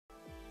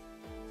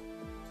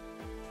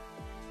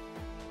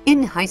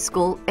In high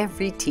school,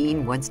 every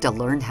teen wants to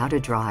learn how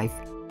to drive.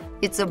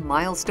 It's a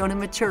milestone of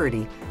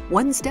maturity,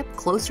 one step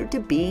closer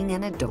to being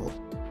an adult.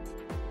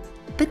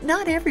 But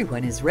not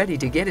everyone is ready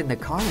to get in the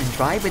car and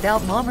drive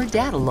without mom or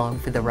dad along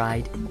for the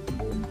ride.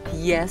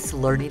 Yes,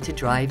 learning to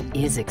drive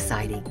is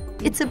exciting.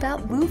 It's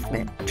about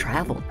movement,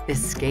 travel,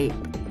 escape.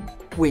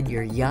 When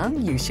you're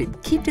young, you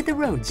should keep to the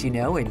roads,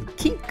 and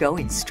keep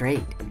going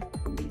straight.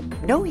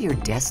 Know your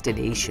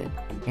destination,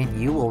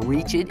 and you will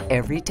reach it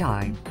every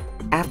time.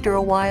 After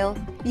a while,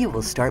 you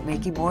will start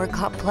making more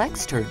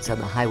complex turns on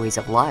the highways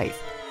of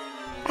life.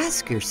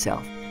 Ask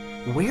yourself,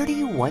 where do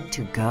you want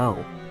to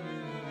go?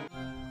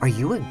 Are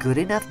you a good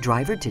enough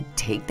driver to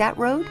take that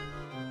road?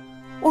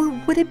 Or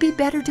would it be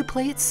better to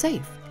play it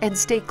safe and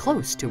stay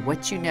close to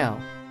what you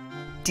know?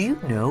 Do you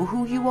know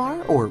who you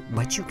are or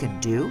what you can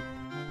do?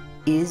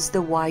 Is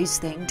the wise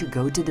thing to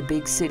go to the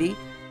big city?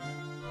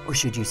 Or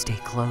should you stay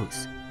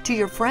close to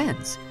your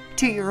friends,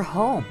 to your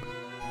home,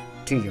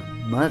 to your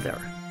mother?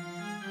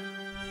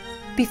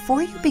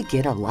 Before you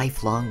begin a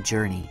lifelong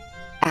journey,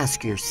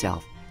 ask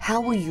yourself,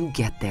 how will you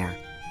get there?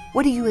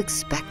 What do you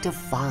expect to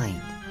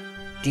find?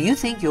 Do you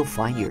think you'll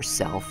find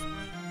yourself?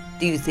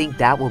 Do you think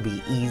that will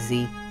be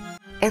easy?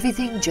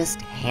 Everything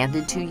just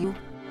handed to you?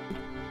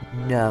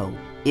 No,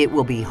 it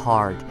will be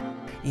hard.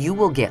 You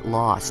will get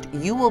lost.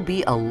 You will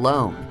be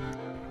alone.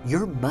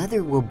 Your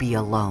mother will be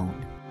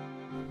alone.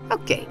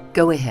 Okay,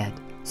 go ahead.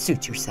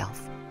 Suit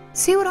yourself.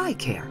 Say what I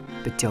care,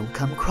 but don't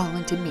come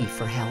crawling to me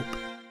for help.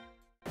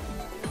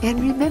 And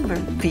remember,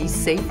 be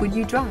safe when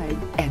you drive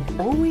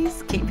and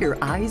always keep your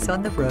eyes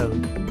on the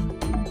road.